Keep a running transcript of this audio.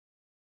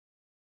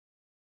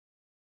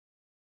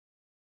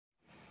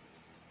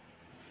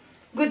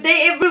Good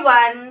day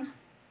everyone!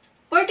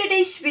 For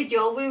today's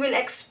video, we will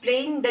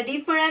explain the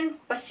different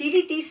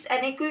facilities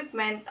and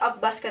equipment of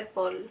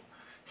basketball.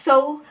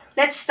 So,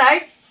 let's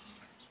start.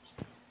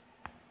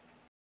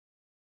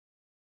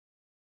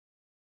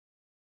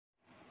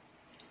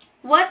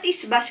 What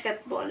is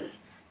basketball?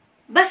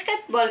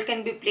 Basketball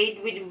can be played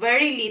with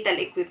very little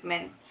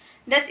equipment.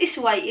 That is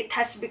why it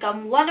has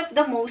become one of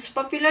the most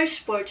popular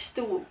sports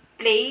to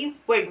play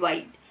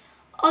worldwide.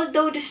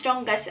 Although the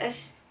strongest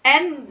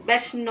and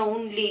best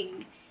known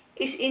league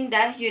is in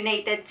the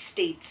United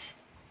States.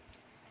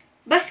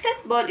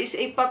 Basketball is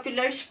a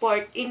popular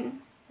sport in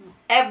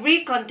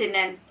every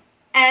continent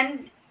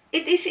and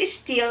it is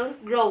still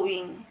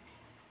growing.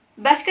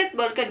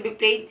 Basketball can be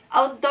played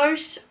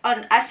outdoors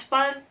on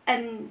asphalt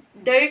and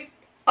dirt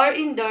or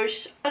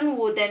indoors on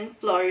wooden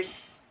floors.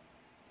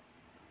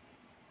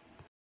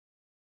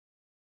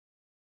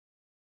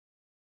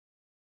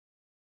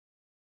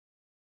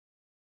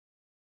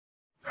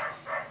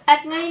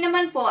 At ngayon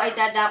naman po ay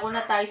dadako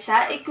na tayo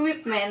sa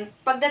equipment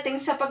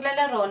pagdating sa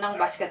paglalaro ng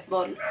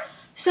basketball.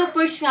 So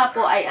first nga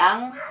po ay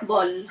ang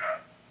ball.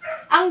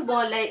 Ang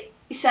ball ay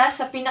isa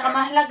sa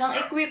pinakamahalagang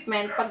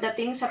equipment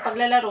pagdating sa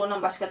paglalaro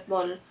ng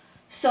basketball.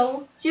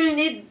 So, you'll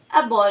need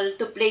a ball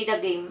to play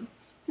the game.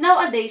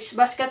 Nowadays,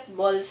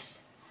 basketballs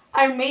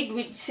are made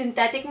with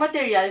synthetic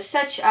materials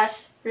such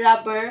as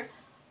rubber,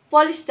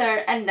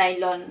 polyester, and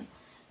nylon,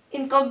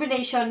 in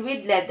combination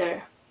with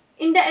leather.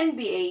 In the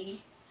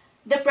NBA,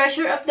 the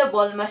pressure of the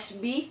ball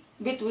must be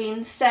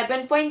between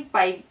 7.5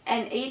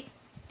 and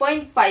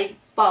 8.5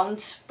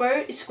 pounds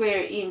per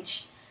square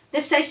inch.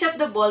 The size of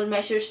the ball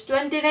measures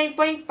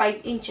 29.5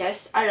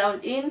 inches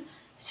around in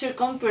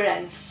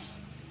circumference.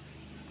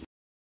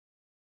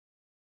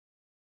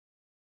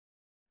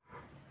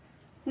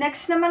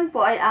 Next naman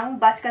po ay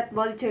ang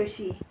basketball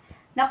jersey,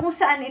 na kung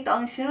saan ito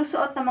ang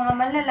sinusuot ng mga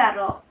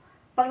manlalaro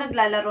pag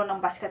naglalaro ng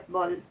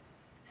basketball.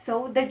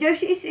 So, the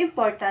jersey is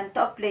important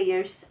to a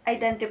player's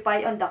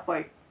identify on the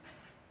court.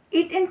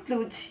 It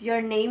includes your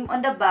name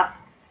on the back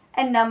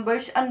and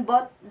numbers on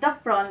both the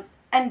front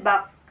and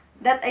back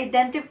that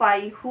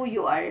identify who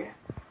you are.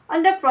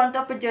 On the front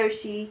of a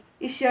jersey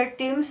is your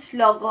team's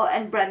logo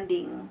and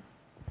branding.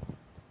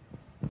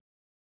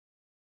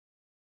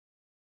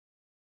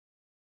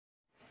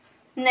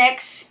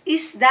 Next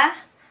is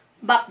the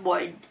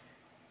backboard.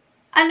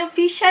 An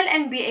official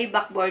NBA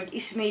backboard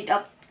is made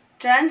of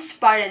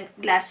transparent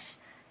glass,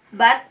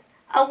 but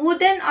a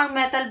wooden or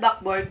metal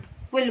backboard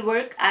will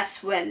work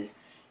as well.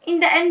 In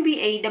the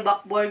NBA, the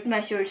backboard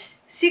measures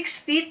 6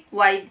 feet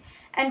wide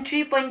and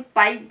 3.5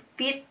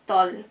 feet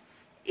tall.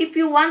 If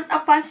you want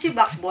a fancy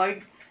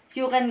backboard,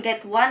 you can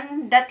get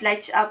one that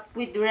lights up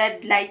with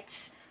red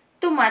lights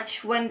to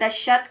match when the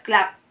shot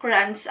clock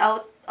runs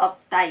out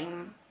of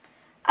time.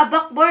 A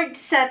backboard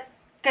set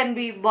can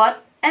be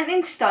bought and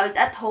installed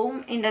at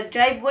home, in the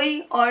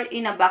driveway, or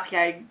in a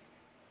backyard.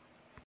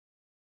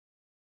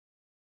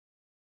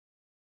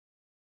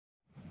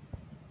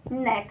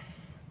 Next,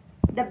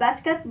 the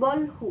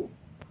basketball hoop.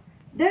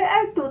 There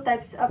are two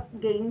types of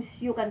games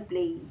you can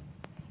play.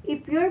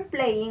 If you're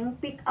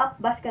playing pick-up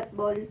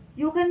basketball,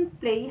 you can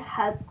play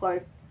half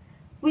court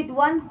with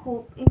one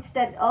hoop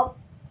instead of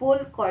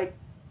full court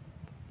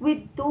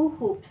with two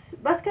hoops.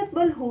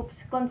 Basketball hoops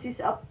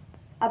consist of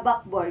a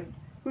backboard,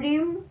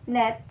 rim,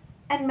 net,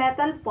 and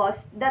metal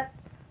posts that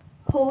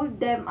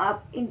hold them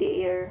up in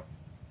the air.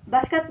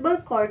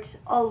 Basketball courts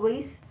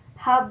always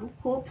have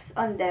hoops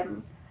on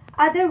them.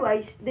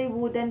 Otherwise, they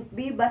wouldn't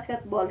be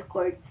basketball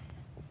courts.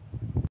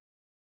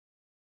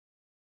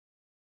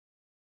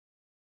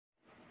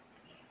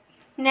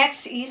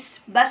 Next is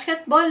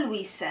basketball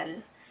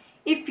whistle.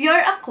 If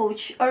you're a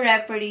coach or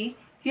referee,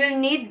 you'll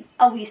need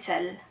a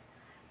whistle.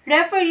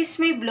 Referees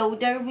may blow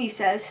their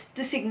whistles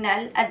to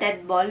signal a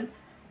dead ball,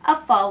 a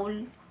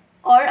foul,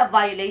 or a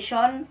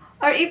violation,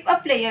 or if a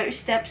player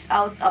steps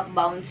out of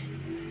bounds.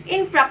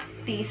 In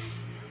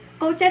practice,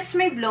 coaches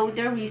may blow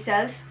their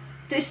whistles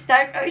to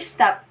start or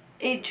stop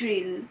a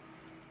drill,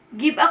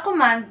 give a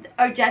command,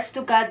 or just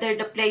to gather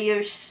the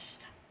players.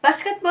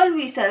 Basketball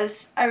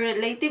whistles are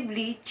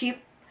relatively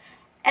cheap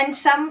and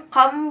some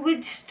come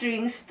with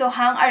strings to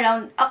hang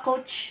around a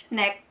coach's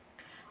neck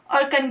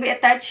or can be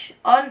attached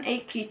on a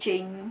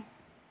keychain.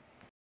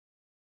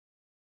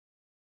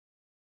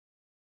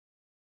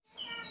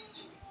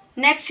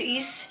 Next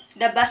is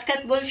the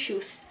basketball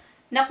shoes,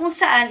 na kung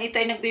saan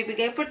ito ay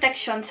nagbibigay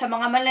protection sa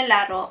mga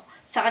manlalaro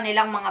sa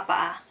kanilang mga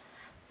paa.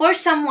 For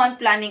someone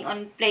planning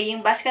on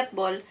playing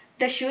basketball,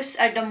 the shoes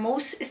are the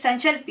most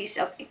essential piece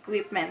of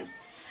equipment.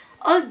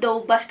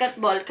 Although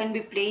basketball can be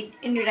played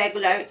in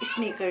regular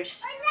sneakers,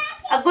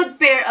 a good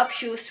pair of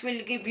shoes will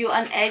give you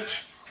an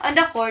edge on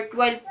the court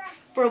while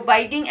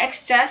providing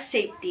extra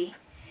safety.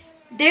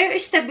 Their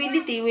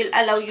stability will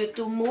allow you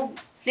to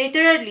move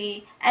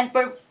laterally and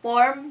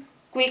perform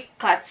quick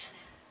cuts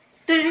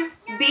to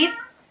beat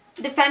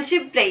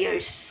defensive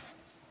players.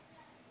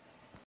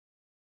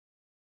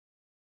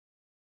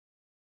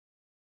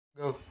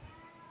 Go.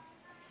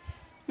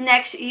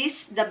 Next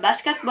is the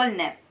basketball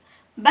net.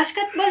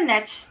 Basketball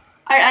nets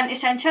are an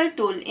essential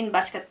tool in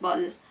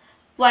basketball.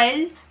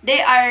 While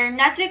they are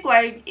not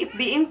required if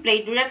being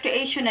played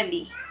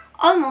recreationally,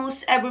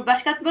 almost every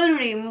basketball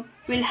rim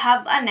will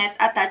have a net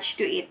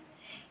attached to it.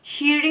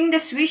 Hearing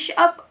the swish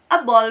of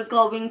a ball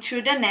going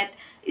through the net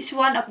is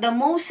one of the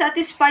most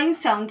satisfying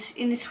sounds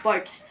in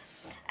sports,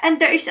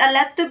 and there is a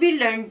lot to be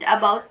learned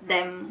about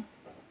them.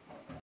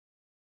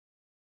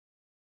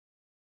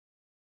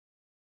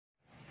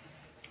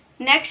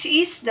 Next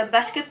is the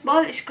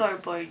basketball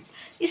scoreboard.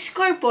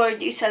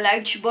 Scoreboard is a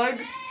large board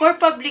for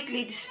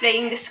publicly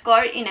displaying the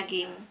score in a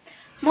game.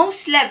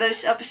 Most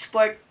levels of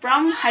sport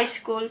from high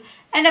school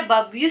and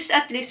above use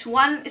at least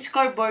one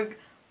scoreboard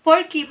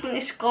for keeping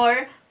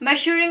score,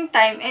 measuring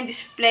time, and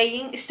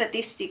displaying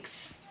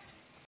statistics.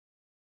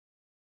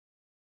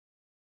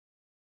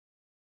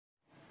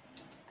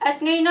 At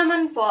ngayon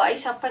naman po ay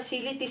sa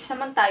facilities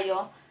naman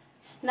tayo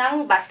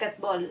ng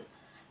basketball.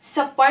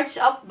 Sa parts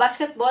of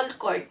basketball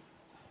court.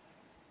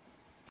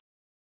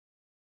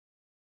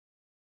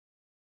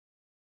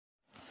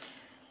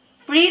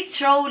 Free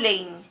throw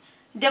lane.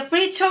 The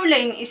free throw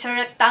lane is a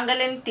rectangle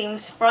in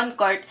team's front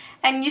court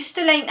and used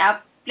to line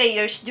up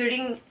players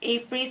during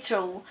a free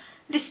throw.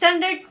 The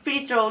standard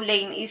free throw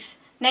lane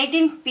is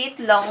 19 feet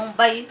long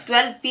by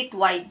 12 feet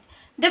wide.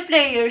 The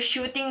player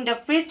shooting the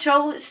free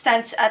throw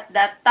stands at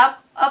the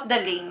top of the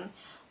lane,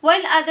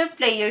 while other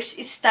players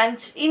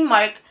stands in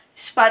marked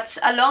spots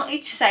along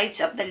each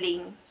sides of the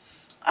lane.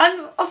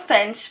 On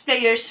offense,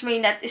 players may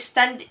not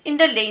stand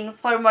in the lane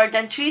for more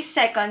than 3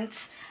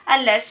 seconds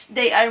unless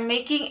they are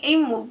making a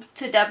move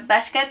to the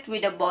basket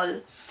with the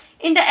ball.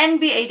 In the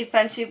NBA,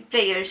 defensive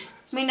players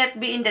may not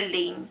be in the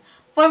lane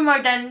for more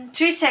than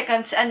 3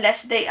 seconds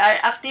unless they are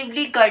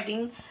actively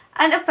guarding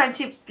an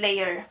offensive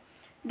player.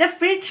 The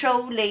free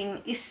throw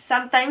lane is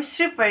sometimes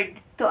referred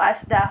to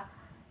as the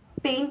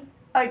paint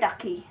or the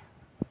key.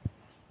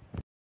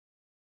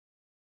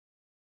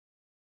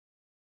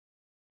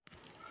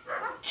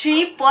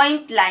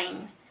 Three-point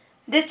line.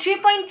 The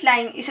three-point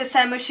line is a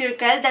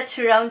semicircle that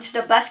surrounds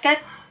the basket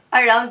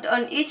around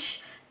on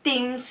each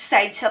team's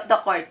sides of the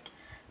court.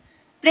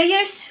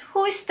 Players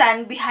who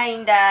stand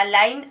behind the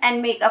line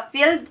and make a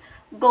field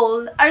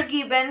goal are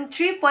given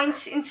 3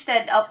 points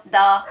instead of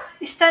the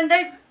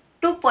standard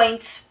 2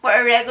 points for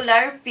a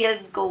regular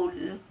field goal.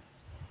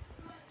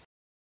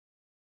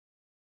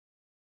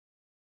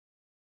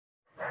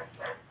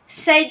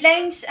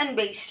 Sidelines and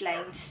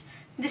baselines.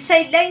 The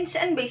sidelines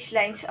and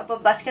baselines of a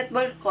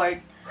basketball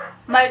court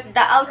mark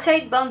the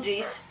outside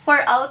boundaries for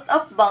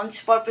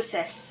out-of-bounds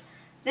purposes.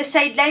 The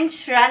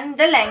sidelines run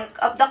the length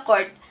of the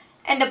court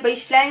and the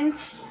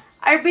baselines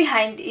are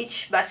behind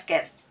each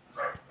basket.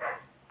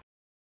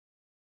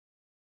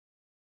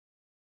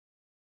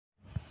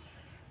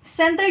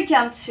 Center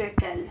jump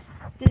circle.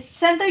 The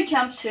center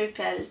jump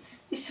circle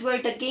is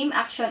where the game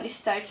action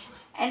starts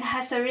and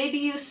has a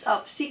radius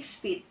of 6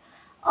 feet.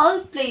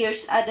 All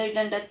players other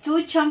than the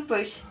two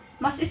jumpers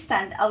must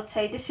stand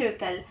outside the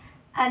circle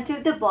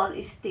until the ball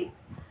is tipped.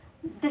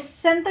 The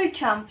center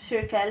jump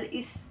circle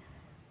is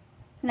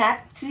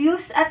not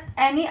used at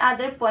any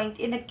other point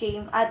in a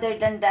game other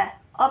than the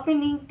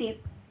opening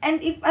tip and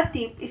if a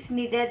tip is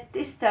needed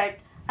to start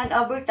an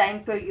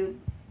overtime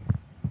period.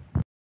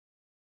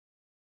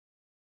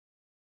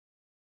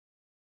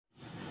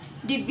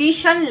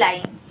 Division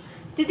line.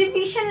 The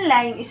division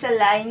line is a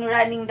line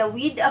running the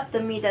width of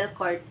the middle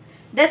court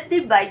that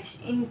divides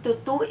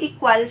into two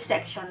equal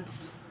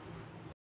sections.